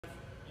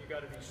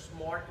got to be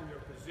smart in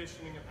your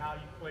positioning of how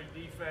you play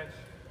defense.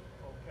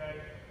 Okay,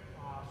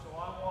 so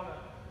I want to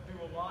do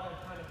a lot of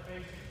kind of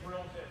basic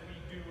drills that we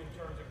do in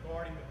terms of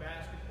guarding the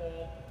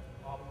basketball.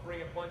 We'll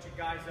bring a bunch of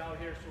guys out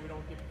here so we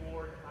don't get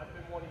bored. I've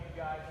been one of you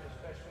guys,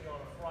 especially on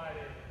a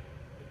Friday,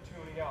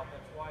 tuning out.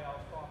 That's why I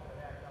was talking to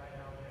that guy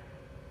down there.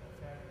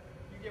 Okay,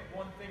 you get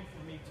one thing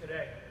from me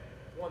today.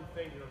 One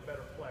thing, you're a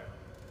better player.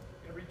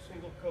 Every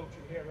single coach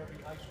in here,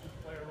 every high school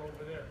player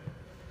over there,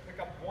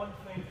 pick up one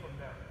thing from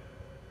them.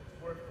 It's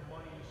worth the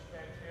money you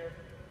spend here.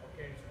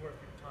 Okay, it's worth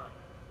your time.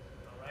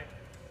 All right.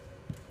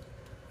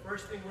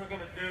 First thing we're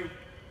going to do,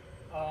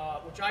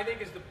 which I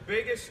think is the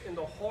biggest and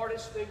the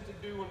hardest thing to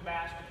do in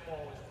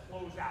basketball, is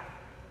close out.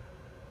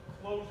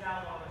 Close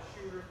out on a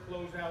shooter,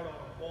 close out on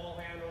a ball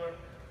handler,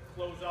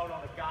 close out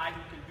on a guy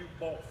who can do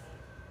both.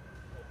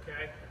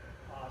 Okay?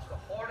 It's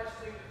the hardest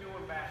thing to do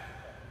in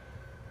basketball.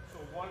 So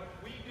what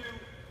we do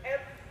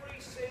every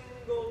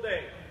single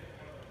day,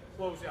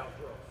 close out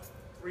drills.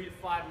 3 to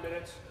 5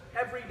 minutes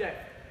every day.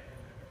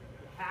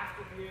 You have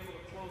to be able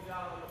to close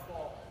out on the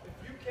ball.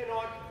 If you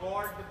cannot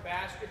guard the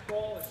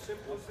basketball, as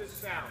simple as this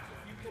sounds,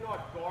 if you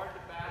cannot guard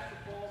the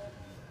basketball,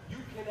 you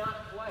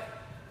cannot play.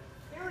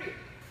 Period.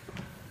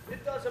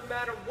 It doesn't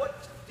matter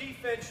what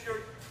defense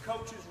your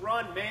coaches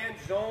run, man,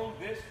 zone,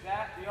 this,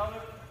 that, the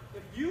other.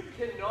 If you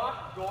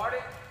cannot guard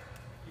it,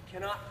 you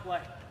cannot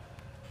play.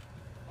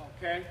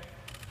 Okay?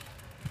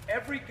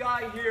 Every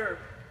guy here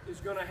is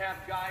going to have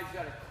guys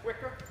that are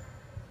quicker,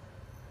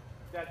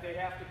 that they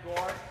have to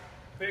guard,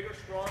 bigger,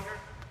 stronger.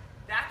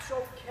 That's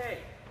okay.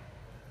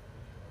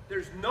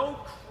 There's no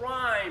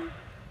crime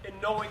in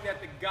knowing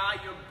that the guy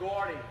you're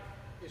guarding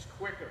is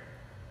quicker.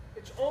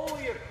 It's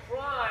only a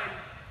crime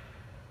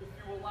if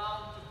you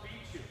allow him to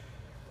beat you.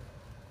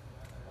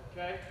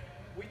 Okay?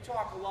 We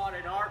talk a lot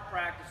in our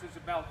practices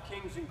about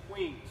kings and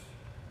queens.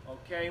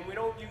 Okay? And we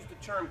don't use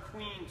the term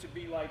queen to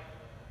be like,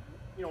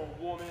 you know,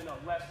 a woman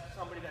or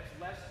somebody that's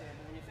less than.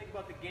 But when you think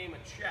about the game of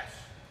chess,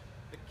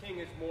 the king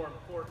is more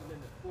important than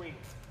the queen.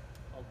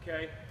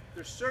 Okay?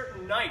 There's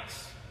certain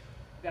nights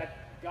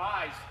that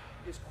guys,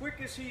 as quick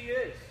as he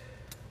is,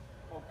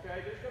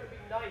 okay, there's going to be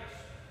nights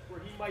where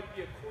he might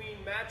be a queen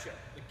matchup.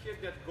 The kid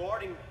that's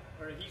guarding,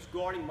 or he's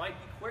guarding, might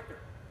be quicker.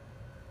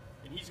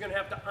 And he's going to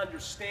have to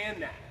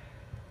understand that.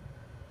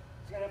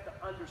 He's going to have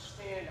to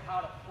understand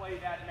how to play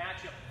that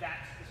matchup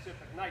that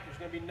specific night. There's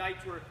going to be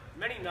nights where,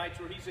 many nights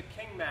where he's a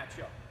king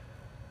matchup,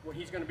 where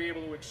he's going to be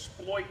able to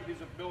exploit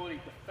his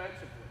ability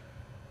defensively.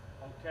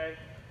 Okay?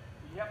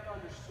 You have to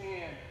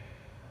understand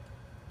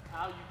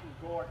how you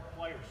can guard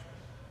players.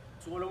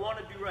 So what I want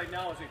to do right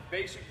now is a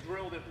basic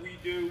drill that we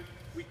do.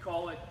 We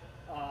call it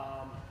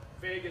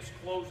Vegas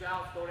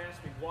closeouts. Don't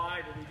ask me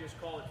why, but we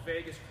just call it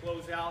Vegas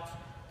closeouts.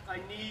 I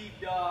need,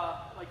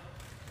 like,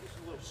 this is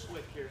a little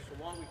slick here, so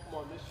why don't we come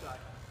on this side.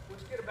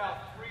 Let's get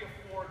about 3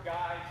 or 4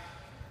 guys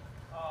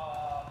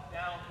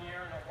down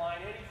here in a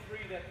line. Any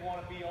 3 that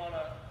want to be on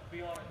a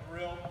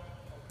drill,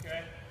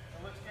 okay?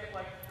 And let's get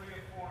like 3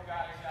 or 4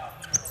 guys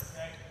out here,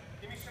 okay?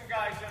 Give me some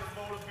guys that are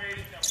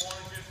motivated, that want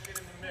to just get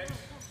in the mix,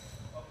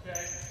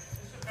 okay? This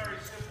is a very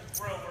simple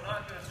drill. We're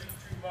not going to do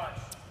too much.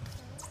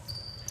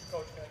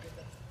 Coach, can I get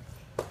that?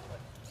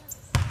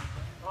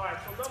 All right,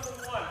 so number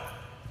 1,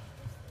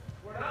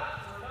 we're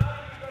not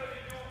even going to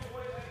be doing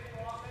boys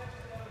anything offense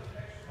and other than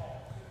extra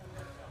ball. Simple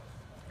as that sounds,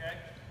 okay?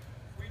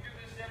 We do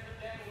this every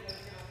day. We're going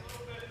to get a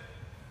little bit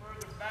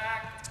further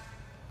back.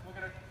 We're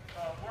going to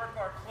work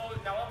our close.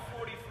 Now, I'm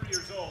 43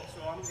 years old,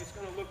 so it's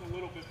going to look a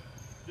little bit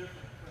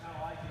different for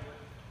how I do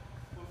it.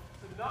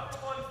 The number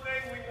 1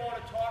 thing we want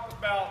to talk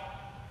about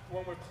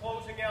when we're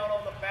closing out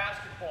on the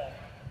basketball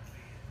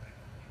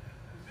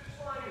is this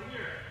line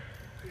here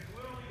is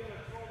literally going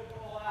to throw the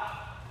ball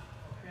out.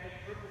 Okay?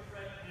 Triple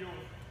threat view.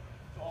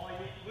 It's all I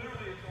need.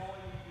 Literally, it's all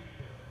I need you to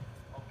do.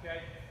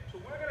 Okay?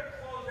 So we're going to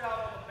close out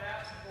on the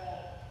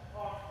basketball.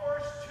 Our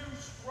first 2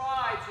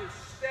 strides or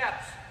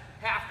steps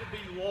have to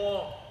be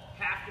long,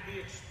 have to be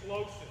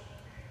explosive.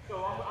 So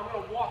I'm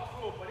going to walk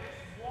through it, but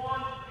it's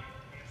 1,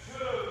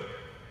 2,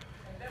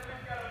 and then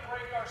we've got to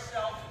break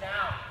ourselves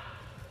down.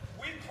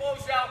 We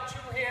close out 2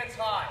 hands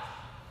high.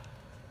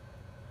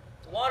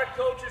 A lot of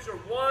coaches are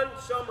 1,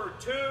 some are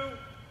 2,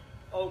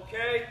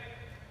 okay?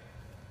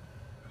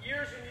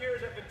 Years and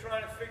years I've been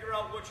trying to figure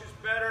out which is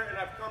better, and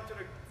I've come to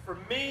for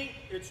me,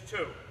 it's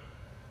 2,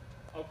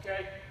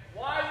 okay?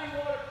 Why we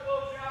want to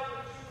close out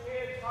with 2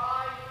 hands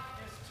high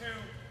is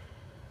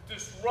to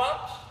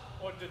disrupt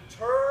or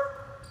deter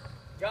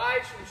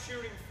guys from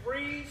shooting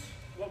threes,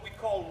 what we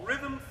call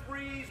rhythm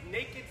threes,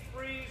 naked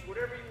threes,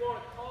 whatever you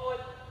want to call it,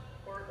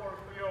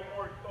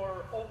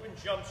 or open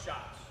jump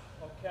shots,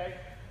 okay?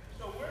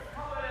 So we're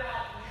coming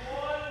out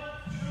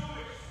 1,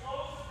 2,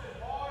 explosive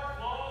and hard,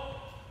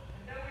 long,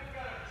 and then we've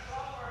got to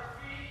drop our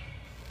feet,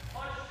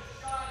 punch the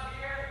shot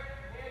here,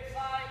 hands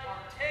high,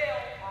 our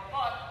tail, our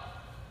butt,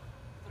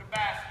 to the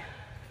basket.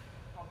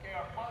 Okay,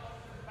 our butt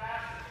to the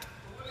basket.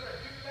 So we're going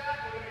to do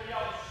that, we're going to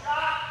yell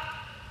shot.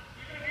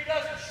 Even if he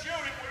doesn't shoot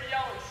it, we're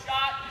yelling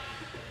shot.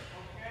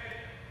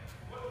 Okay?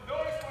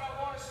 Notice what I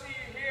want to see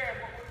in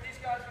here, what these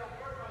guys are going to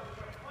work on is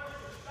we're going to punch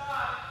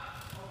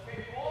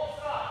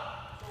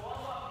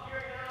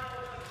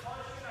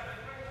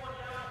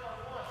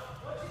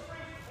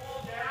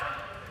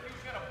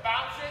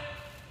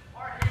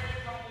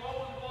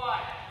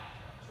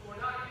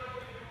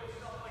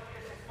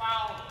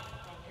foul,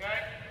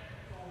 okay?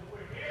 So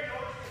we're here,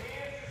 notice the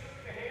hands, just look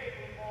at the hands,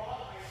 we fall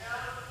up, lay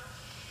down,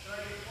 then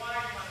I get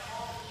flagged, my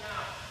palm is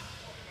down,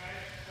 okay?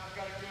 Now I've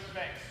got a good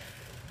base.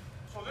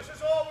 So this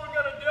is all we're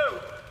gonna do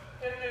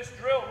in this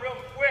drill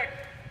real quick.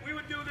 We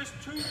would do this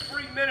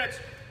 2-3 minutes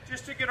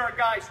just to get our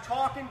guys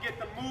talking, get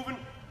them moving,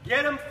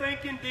 get them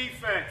thinking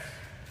defense.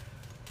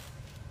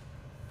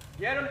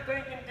 Get them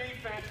thinking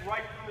defense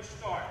right from the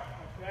start,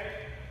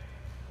 okay?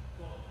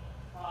 So,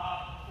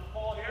 we'll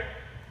call here.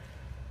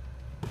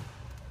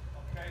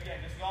 Okay, again,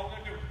 this is all we're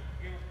gonna do.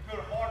 Give a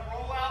good hard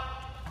rollout.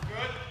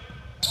 Good.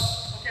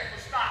 Okay,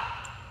 we'll stop.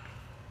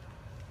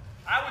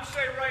 I would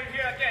say right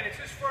here, again, it's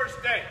his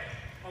first day.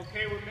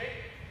 Okay, we're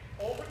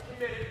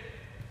overcommitted.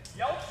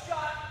 Yell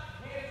shot,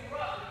 hands are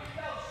up. If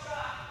you yell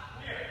shot,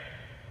 here.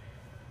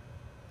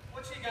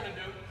 What's he gonna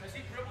do? Has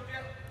he dribbled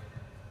yet?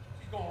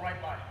 He's going right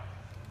by you.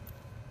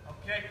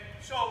 Okay,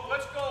 so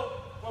let's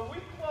go. When we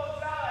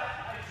close out,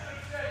 I should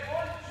have said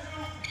 1,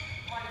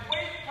 2, my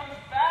weight comes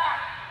back.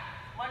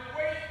 My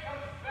weight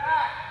comes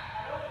back.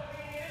 I don't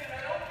lean in and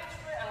I don't get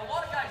straight. And a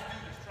lot of guys do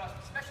this, trust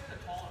me, especially the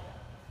taller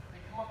guys.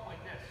 They come up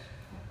like this.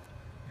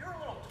 You're a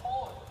little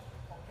taller,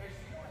 okay, so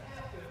you don't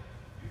have to,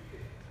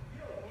 you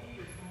don't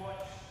need as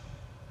much,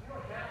 you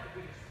don't have to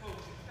get as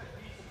close. You've got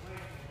decent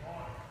length in your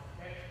arm,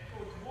 okay? So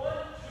it's 1,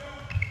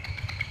 2.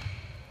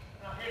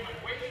 Now here, my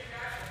weight is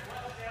back, I'm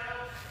left down.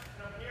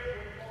 I'm here,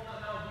 we're pulling out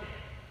now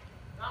here.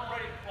 Now I'm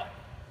ready to play.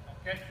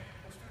 Okay?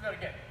 Let's do that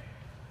again.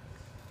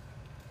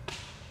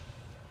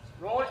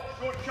 Roll it,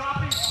 short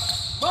choppy.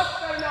 Much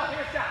better now,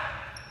 hands down.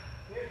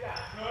 Hands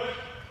down. Good.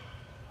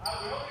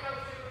 We don't get on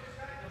the same with this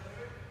guy.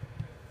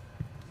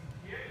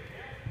 Here,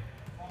 here.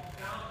 Palm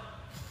down.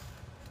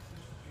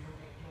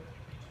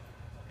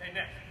 Okay,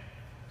 next.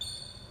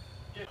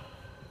 Yeah.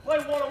 Play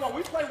one-on-one.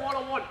 We play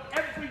one-on-one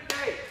every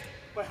day.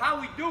 But how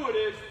we do it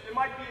is, it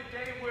might be a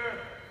day where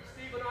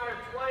Steve and I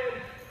are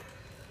playing,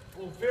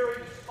 we'll vary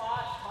the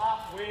spots,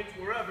 top, wings,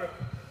 wherever,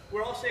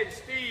 where I'll say to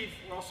Steve,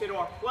 and I'll say to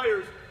our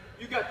players,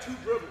 you got 2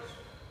 dribbles.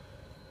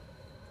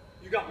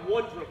 You got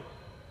 1 dribble.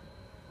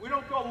 We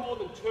don't go more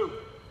than 2.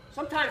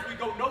 Sometimes we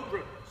go no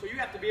dribble, so you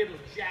have to be able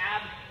to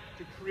jab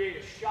to create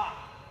a shot.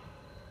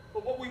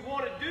 But what we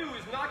want to do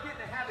is not get in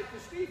the habit,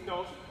 because Steve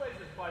knows, he plays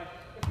this buddy,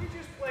 if we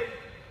just play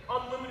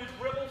unlimited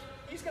dribbles,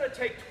 he's going to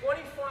take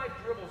 25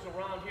 dribbles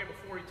around here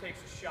before he takes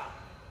a shot.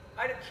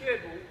 I had a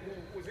kid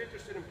who was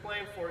interested in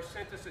playing for us,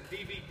 sent us a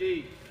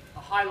DVD, a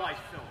highlight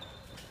film.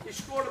 He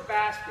scored a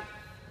basket.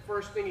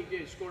 First thing he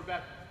did, he scored a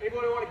basket.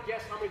 Anybody want to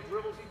guess how many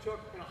dribbles he took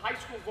in a high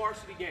school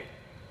varsity game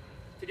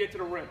to get to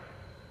the rim?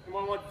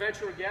 Anyone want to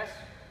venture a guess?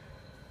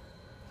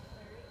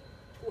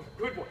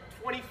 Good one.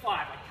 25.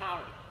 I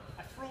counted it.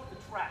 I threw it in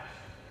the trash.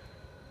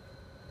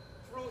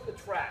 Threw it in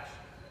the trash.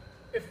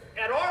 If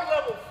at our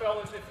level,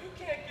 fellas, if you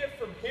can't get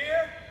from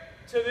here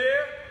to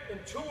there in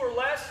 2 or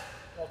less,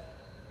 well,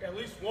 at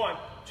least 1,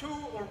 2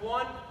 or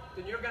 1,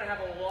 then you're going to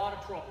have a lot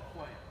of trouble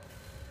playing.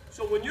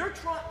 So when you're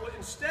trying,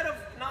 instead of,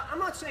 I'm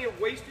not saying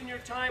wasting your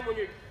time when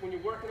you're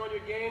working on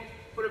your game,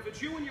 but if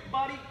it's you and your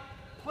buddy,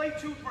 play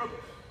 2 dribbles.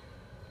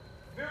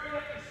 Vary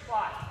up your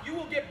spot. You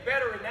will get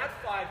better in that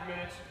 5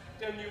 minutes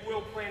than you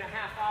will playing a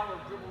half hour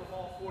of dribbling the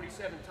ball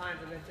 47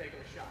 times and then taking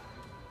a shot.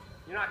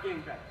 You're not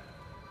getting better,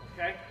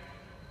 okay?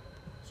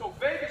 So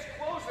Vegas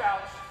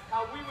closeouts,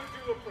 how we would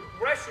do a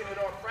progression in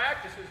our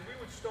practices, we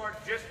would start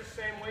just the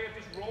same way of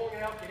just rolling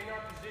it out, getting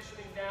our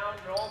positioning down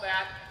and all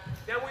that.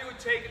 Then we would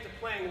take it to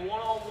playing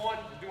one-on-one,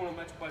 doing a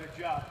much better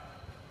job.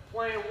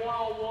 Playing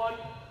one-on-one,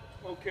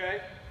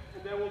 okay,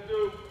 and then we'll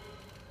do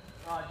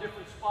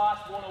different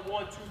spots,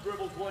 one-on-one, 2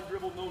 dribbles, 1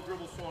 dribble, no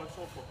dribble, so on and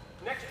so forth.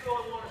 Next drill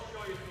I want to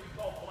show you is what we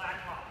call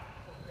black hop,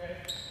 okay?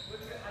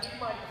 I need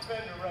my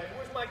defender right.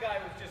 Where's my guy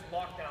who's just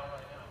locked down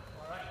right now,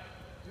 all right?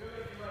 Do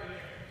it right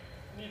here.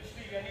 I need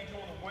Steve, I need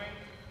you on the wing.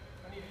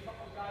 I need a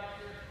couple guys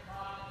here at the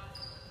top.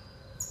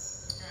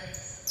 Okay,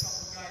 a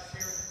couple guys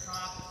here at the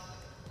top.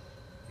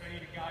 I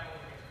need a guy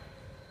over here.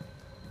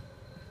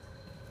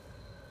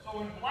 So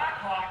in Black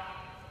Hawk,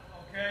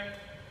 okay,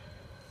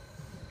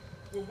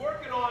 we're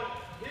working on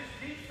his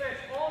defense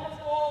on the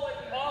ball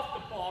and off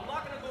the ball. I'm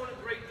not going to go into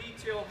great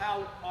detail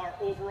how our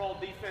overall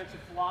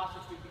defensive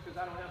philosophy, because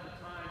I don't have the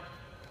time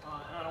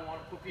and I don't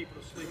want to put people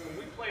to sleep. When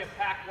we play a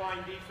pack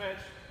line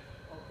defense,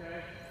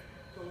 okay,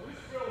 so this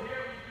drill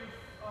here we do,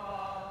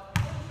 I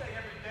wouldn't say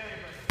every day,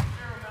 but a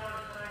fair amount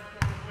of times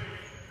during the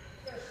week.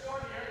 It's going to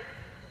start here,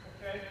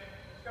 okay?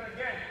 It's going to,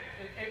 again,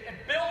 it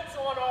builds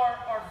on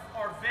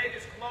our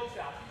Vegas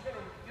closeout. He's going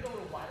to get a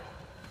little wider.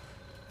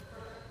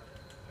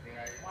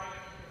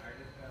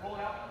 Roll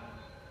it out.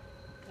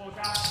 Close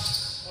out.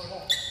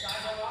 Hold on.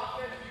 Guys on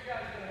offense, you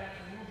guys are going to have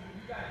to move.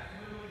 You guys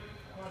literally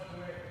run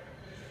away.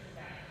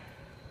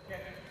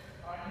 Okay.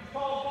 All right. You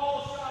call a ball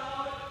shot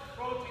on it.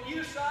 Throw it to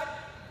either side.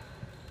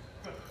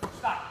 Good.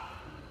 Stop.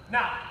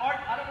 Now,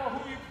 I don't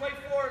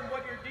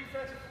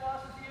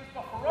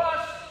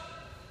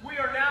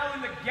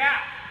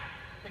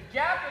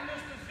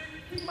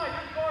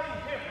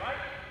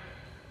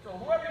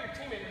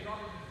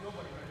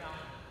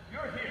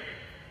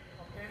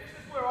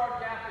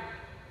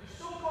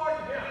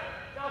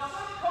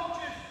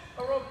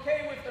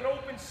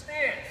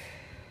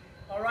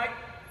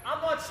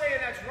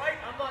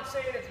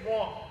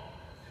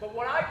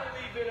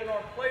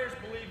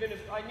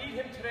I need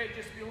him today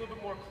just to be a little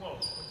bit more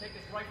close. We'll take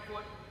his right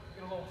foot,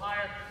 get a little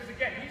higher. Because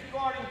again, he's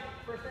guarding,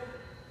 first name?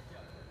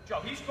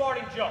 Joe. He's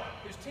guarding Joe.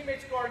 His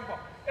teammate's guarding Bob.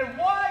 And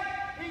why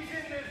he's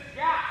in this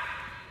gap,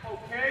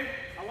 okay?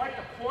 I like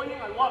the pointing,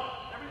 I love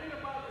it. Everything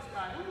about this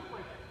guy. Who do you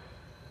play that?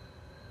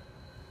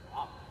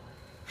 Wow.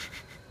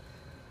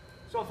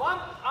 So if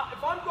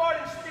I'm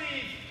guarding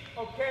Steve,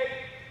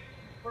 okay,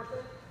 first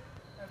name?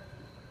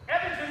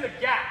 Evan's in the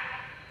gap,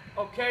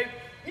 okay?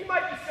 He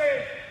might be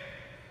saying,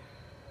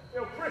 you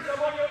know, Chris,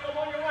 I'm on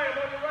your right,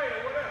 or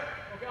whatever.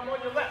 Okay, I'm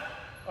on your left.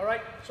 All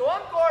right? So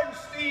I'm guarding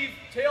Steve,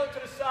 tail to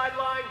the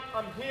sideline.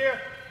 I'm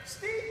here.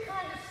 Steve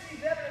kind of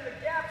sees Evan in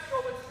the gap, so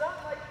it's not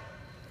like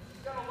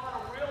he's got a lot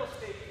of real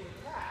estate to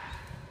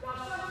attack.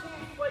 Now, some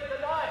teams play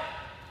denial.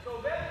 So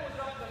if Evan was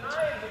up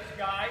denying this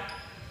guy,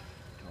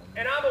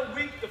 and I'm a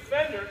weak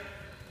defender,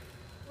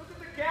 look at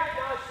the gap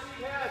now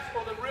Steve has,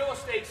 or the real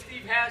estate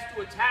Steve has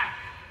to attack.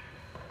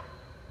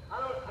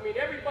 I mean,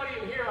 everybody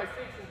in here, I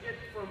think, can get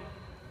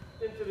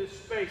into this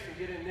space and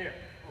get in there,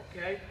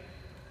 okay?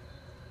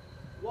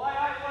 Why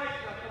I like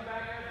it, I'll come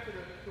back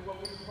to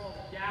what we call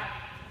the gap,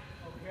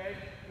 okay?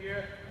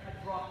 Here,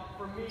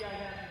 for me, I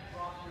have to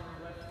drop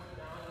your left foot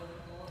down a little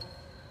bit more.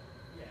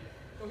 Yeah.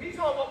 So he's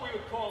on what we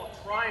would call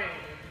a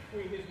triangle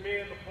between his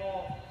man and the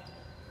ball.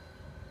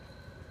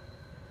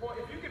 Well,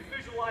 if you could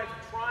visualize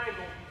a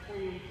triangle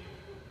between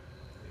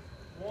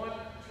 1,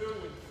 2,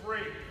 and 3,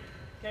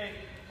 okay?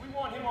 We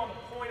want him on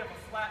the point of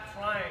a flat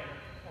triangle,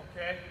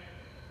 okay?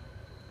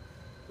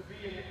 To be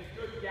in a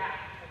good gap,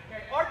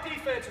 okay? Our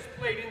defense is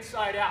played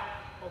inside out,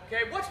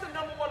 okay? What's the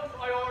 #1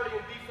 priority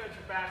in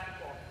defensive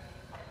basketball?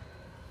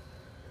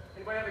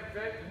 Anybody have a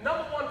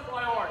 #1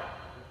 priority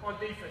on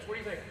defense? What do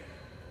you think?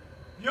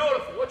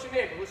 Beautiful. What's your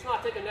name? Let's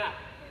not take a nap.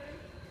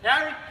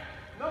 Harry?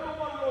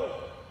 #1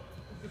 rule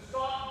is to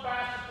stop the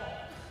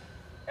basketball.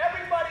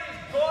 Everybody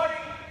is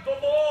guarding the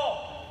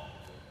ball,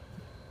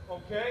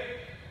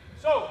 okay?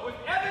 So, with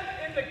Evan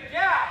in the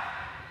gap,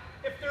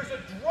 if there's a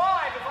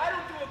drive, if I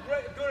don't do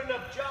a good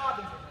enough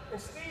job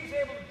and Steve's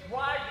able to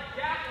drive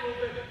the gap a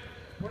little bit,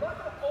 we're not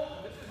going to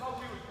fold. This is how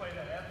we would play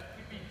that, Evan.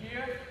 You'd be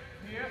here,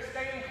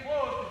 staying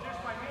close, because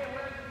there's my man,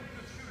 where is he?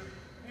 Good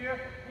shooter.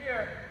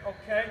 Here,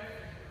 okay?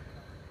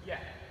 Yeah.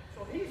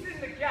 So he's in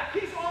the gap.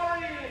 He's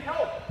already in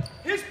help.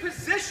 His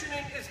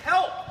positioning is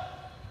help.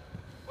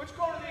 Let's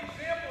go to the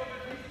example of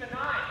if he's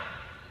denying.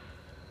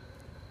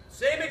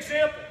 Same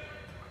example.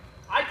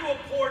 I do a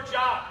poor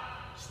job.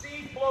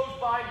 Steve blows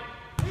by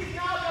me. He's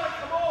now going to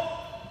come over.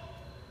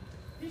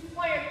 He's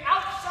playing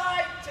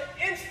outside to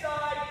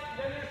inside, and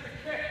then there's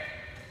the kick.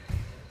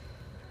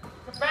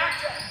 Back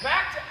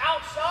to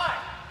outside.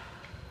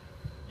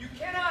 You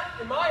cannot,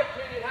 in my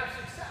opinion, have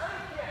success. I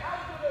don't care how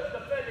good a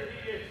defender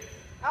he is,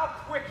 how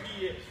quick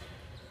he is.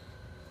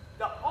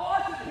 The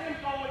odds of him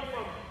going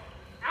from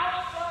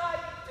outside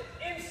to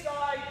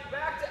inside,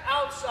 back to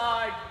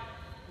outside,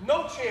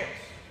 no chance.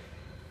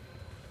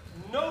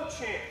 No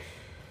chance.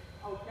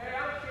 Okay, I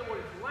don't care what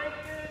his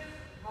length is,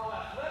 how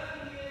athletic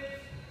he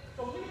is.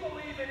 So we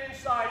believe in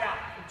inside out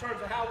in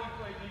terms of how we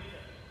play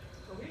defense.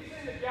 So he's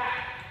in the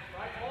gap,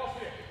 right? Ball's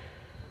here.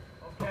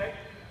 Okay?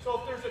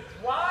 So if there's a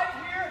drive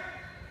here,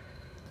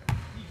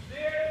 he's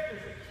there,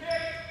 there's a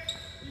kick,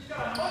 he's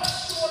got a much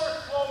shorter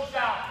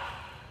closeout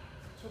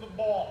to the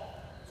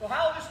ball. So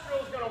how this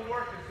drill is going to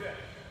work is this.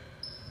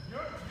 You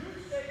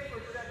stay for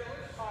a second,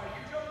 all right,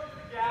 you jump into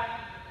the gap,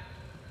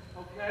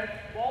 okay?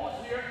 Ball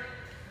is here.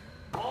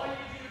 All I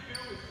need you to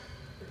do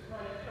is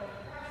kind of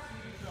pass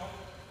yourself,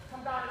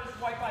 come down to this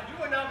white line. You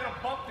are now going to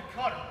bump the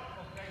cutter.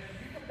 Okay? So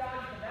you come down,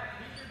 you can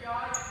meet your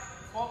guy,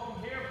 bump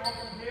him here,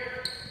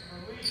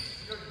 release,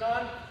 you're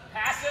done.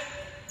 Pass it,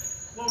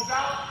 close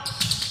out.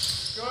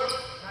 Good.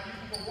 Now you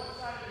can go one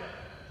side or the other.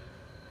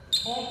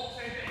 Boom,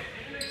 same thing.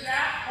 In the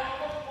gap,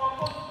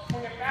 bump him,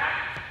 swing it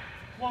back,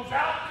 close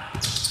out.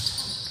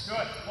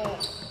 Good.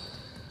 Boom.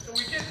 So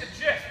we get the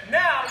gist.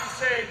 Now you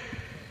say,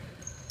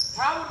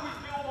 how would we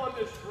build on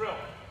this drill?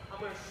 I'm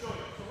going to show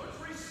you. So let's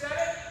reset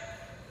it.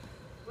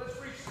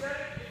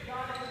 Get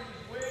down into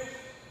these wings.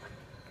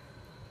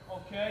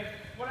 Okay.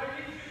 What I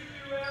need you to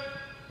do, Em,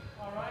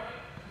 all right,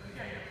 is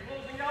again, you're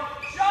closing out.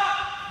 Shot!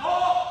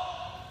 Ball!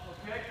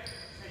 Okay.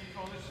 So you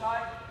throw this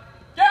side.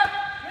 Gap!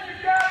 In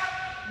your gap!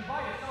 You by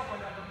yourself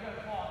right now, but you got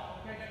to call.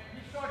 Okay. He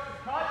starts to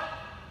cut.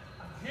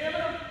 I'm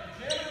jamming him.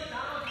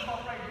 Down. Come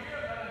up right here.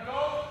 Let him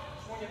go.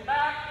 Swing it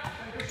back.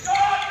 Take a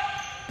shot!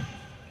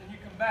 And you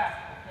come back.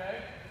 Okay?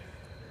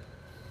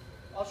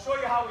 I'll show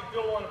you how we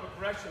build on a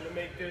progression to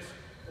make this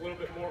a little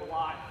bit more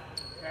live.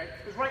 Okay?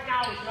 Because right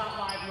now it's not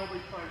live,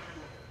 nobody's trying to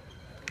score.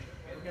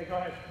 Okay, go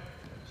ahead.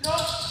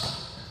 Jump!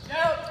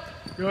 Down!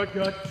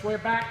 Good. Swing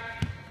it back.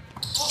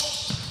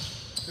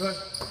 Good. Good.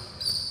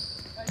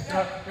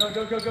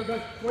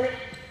 Swing it.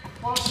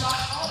 Close shot.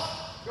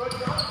 Good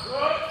jump.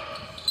 Good.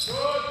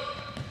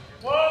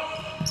 Close.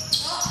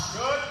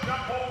 Good.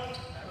 Jump hold.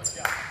 Good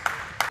job.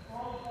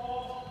 Long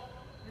ball.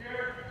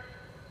 Here.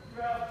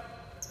 You have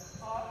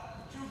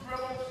 2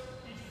 dribbles,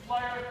 each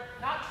player.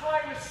 Not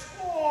trying to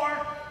score,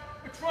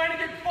 but trying to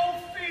get both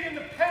feet in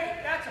the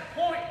paint. That's a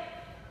point.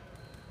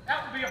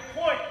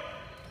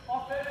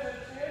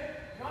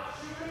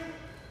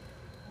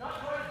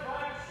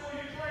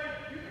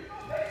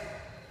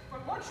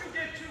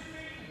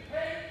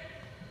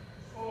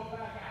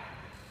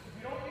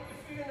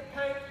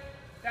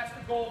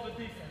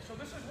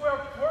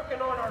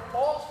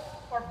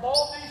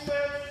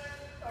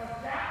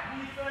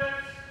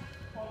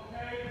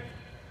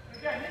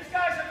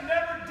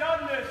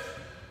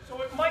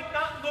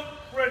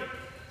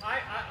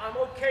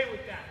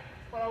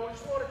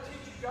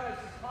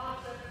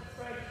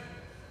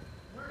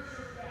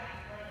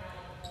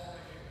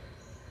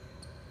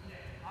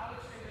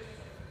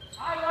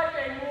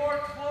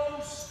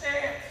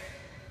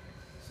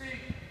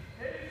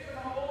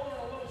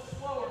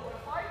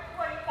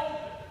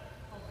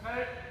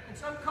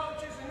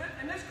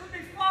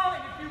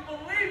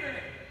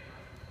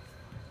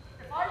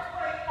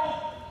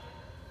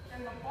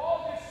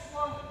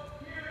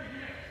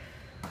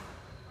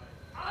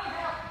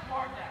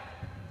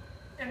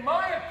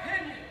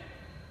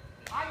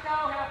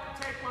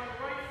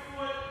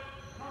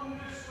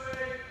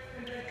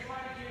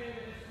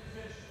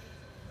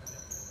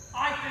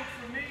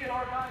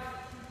 are, guys, is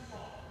too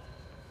small.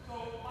 So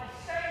by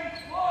staying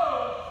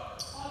close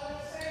on that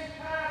same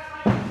pass,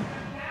 I can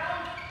step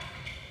down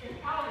and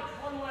out. It's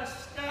one less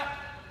step.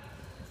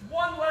 It's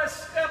one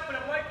less step, but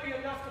it might be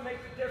enough to make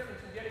the difference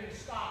in getting a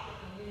stop if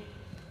you need.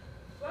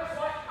 So that's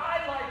why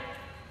I like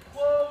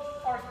close.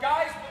 Our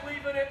guys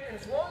believe in it, and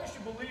as long as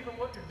you believe in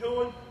what you're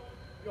doing,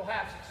 you'll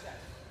have success.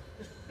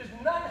 There's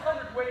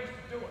 900 ways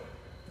to do it,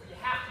 but you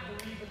have to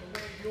believe in the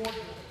way you're doing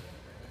it.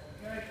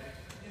 Okay?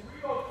 And we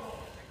go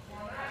close. So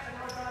I'm asking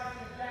our guys in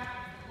the back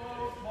to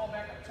close, ball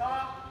back up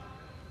top.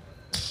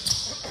 I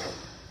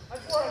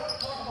just want to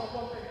talk about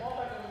one thing. Ball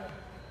back on the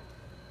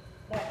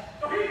ball.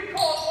 So he can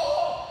call it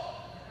ball.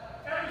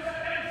 Every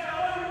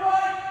time on the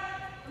right. I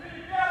mean,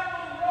 you got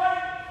on the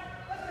right.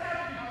 Doesn't have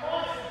to be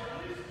constant, but at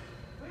least,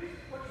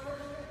 what's the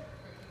first thing?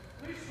 At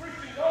least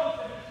Christian knows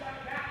that he's got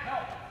back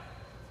help.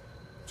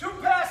 2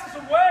 passes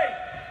away.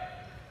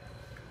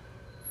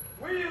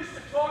 We used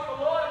to talk a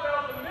lot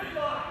about the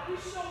midline. We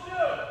still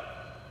do.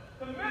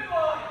 The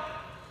midline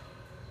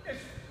is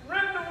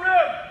rib to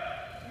rib,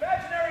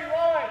 imaginary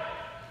line.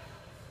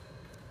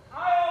 I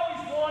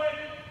always wanted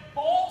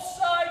ball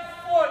side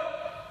foot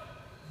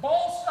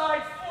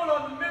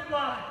on the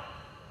midline.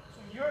 So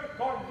your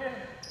guard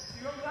again. So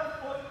your left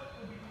foot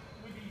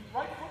would be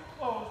right foot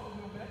closed a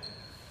little bit.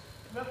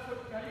 Left foot.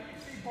 Now you can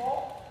see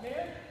ball,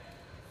 man.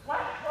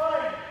 Flat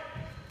triangle.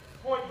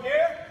 Point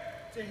here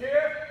to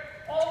here,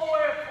 all the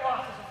way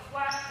across is a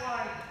flat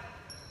triangle.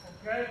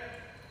 Okay?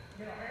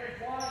 Get our hands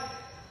wide.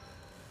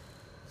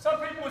 Some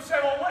people would say,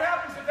 well, what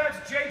happens if that's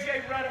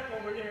J.J. Redick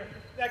over here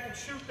that can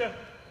shoot the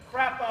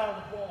crap out of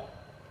the ball?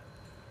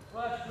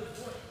 Well, that's a good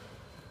point.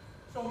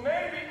 So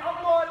maybe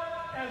I'm not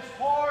as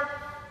hard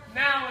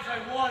now as I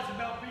was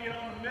about being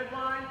on the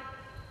midline,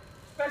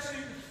 especially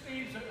if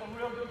Steve's a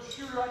real good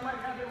shooter. I might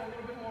have him a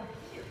little bit more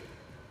here.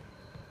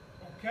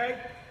 Okay?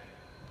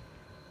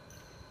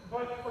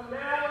 But for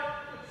now,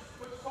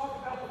 let's talk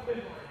about the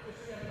midline. Just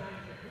to get an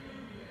idea.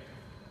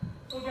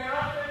 So the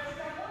offense, you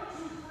got 1,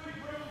 2, 3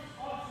 drills.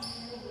 Obviously,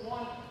 you move the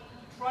one,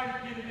 try to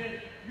get it in.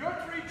 Your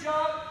 3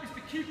 job is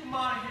to keep them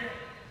out of here.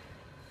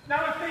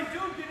 Now, if they do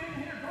get in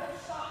here, don't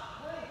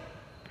stop playing.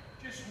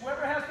 Just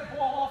whoever has the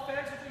ball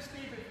offensively,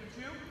 Steve, if it's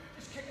you,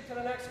 just kick it to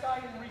the next guy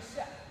and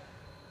reset.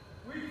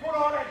 We put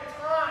on a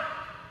time.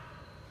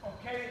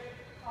 Okay?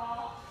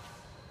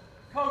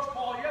 Coach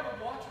Paul, you ever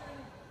watch it?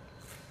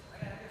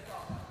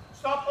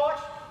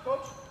 Stopwatch,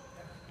 Coach?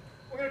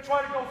 We're going to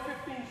try to go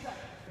 15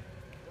 seconds.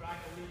 What I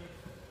believe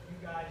you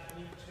guys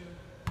need to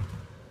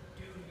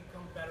do to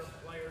become better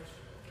players.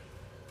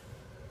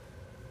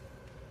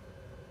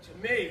 To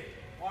me,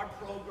 our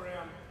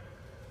program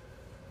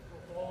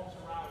revolves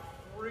around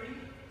 3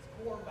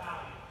 core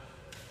values.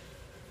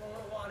 Throwing a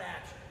lot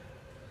at you.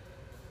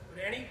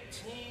 But any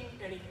team,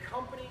 any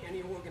company,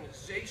 any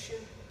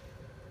organization,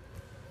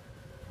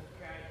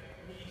 okay,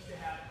 needs to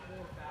have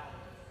core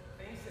values.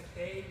 Things that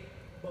they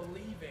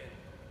believe in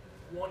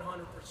 100%,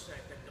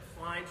 that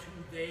defines who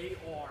they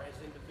are as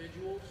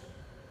individuals,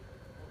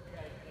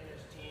 okay, and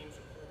as teams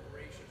or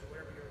corporations or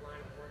whatever your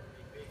line of work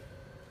may be.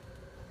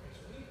 Okay,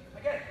 so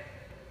again,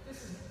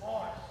 this is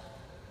ours.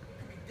 It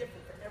can be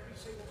different for every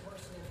single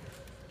person in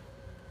here.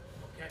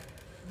 Okay?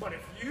 But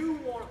if you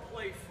want to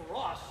play for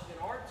us in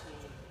our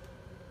team,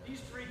 these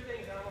 3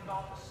 things that I'm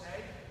about to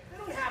say, they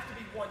don't have to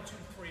be 1, 2,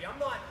 3.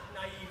 I'm not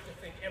naive to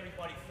think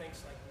everybody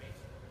thinks like me.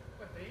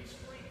 But these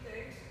 3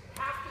 things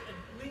have to at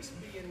least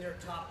be in their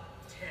top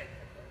 10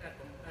 at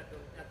the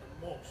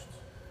most.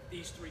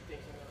 These 3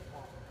 things I'm going to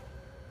talk about.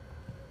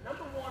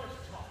 Number 1 is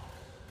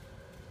toughness.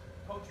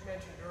 Coach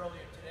mentioned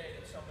earlier today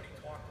that somebody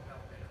talked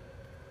about that.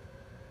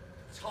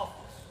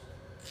 Toughness.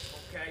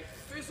 Okay?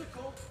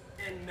 Physical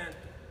and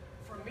mental.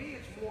 For me,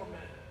 it's more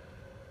mental.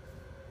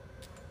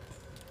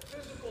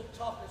 Physical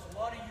toughness, a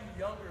lot of you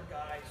younger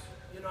guys,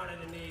 you're not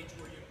at an age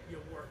where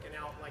you're working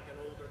out like an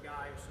older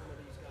guy or some of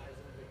these guys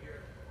over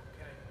here.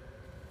 Okay?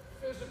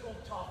 Physical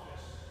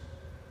toughness,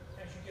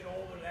 as you get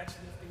older, that's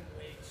lifting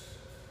weights,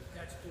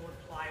 that's doing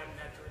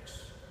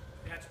plyometrics,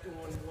 that's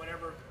doing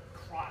whatever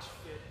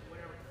CrossFit,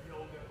 whatever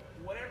yoga,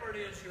 whatever it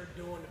is you're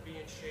doing to be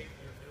in shape,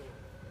 you're doing.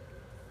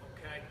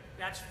 Okay?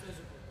 That's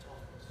physical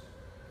toughness.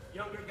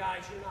 Younger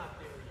guys, you're not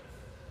there yet.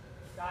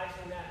 Guys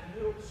in that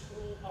middle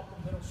school, upper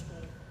middle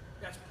school,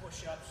 that's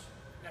push-ups,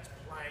 that's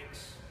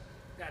planks,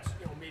 that's,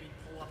 maybe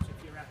pull-ups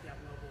if you're at that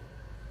level.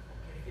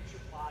 Okay? Get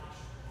your body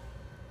strong.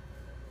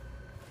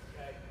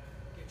 Okay?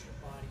 Get your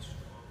body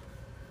strong.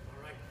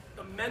 All right?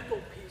 The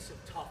mental piece of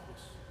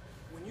toughness.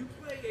 When you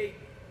play a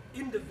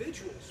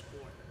individual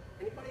sport,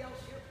 anybody else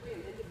here play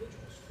an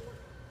individual sport?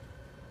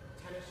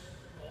 Tennis,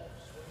 golf,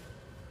 swimming?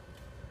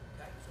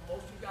 Okay? So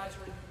most of you guys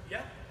are in,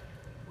 yeah?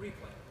 What do you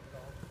play?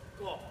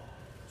 Golf.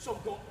 So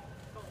golf.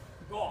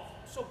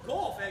 So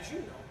golf, as you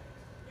know,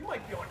 you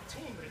might be on a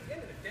team, but at the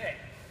end of the day,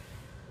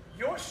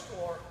 your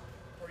score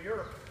or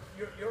your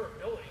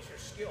abilities, your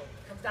skill,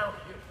 comes down to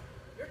you.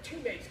 Your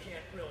teammates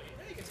can't really,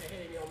 they can say,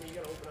 hey, you're going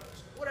to open up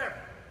this, whatever.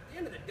 At the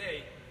end of the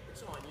day,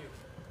 it's on you,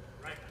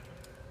 right?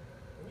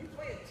 When you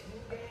play a team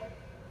game,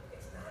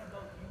 it's not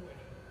about you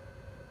anymore.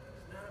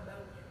 It's not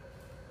about you.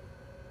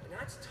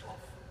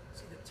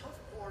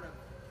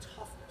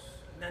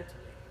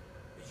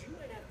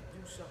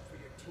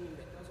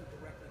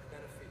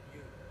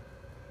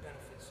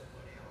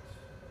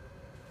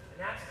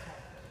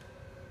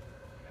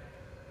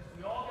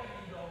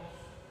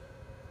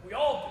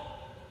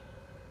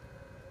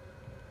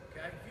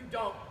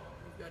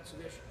 some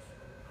issues,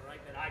 all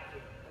right, that I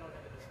do. I don't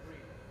have a degree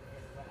in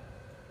any of that.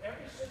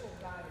 Every single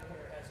guy in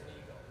here has an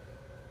ego,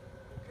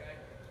 okay?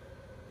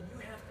 And you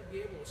have to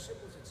be able, as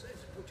simple as it says,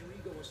 to put your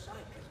ego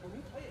aside, because when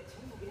you play a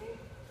team game,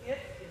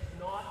 it is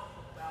not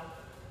about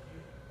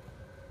you,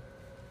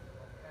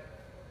 okay?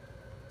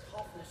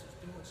 Toughness is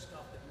doing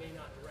stuff that may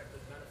not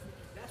directly benefit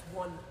you. That's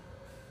one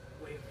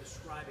way of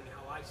describing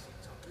how I see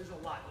tough. There's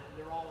a lot, and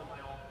they're all in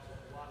my office.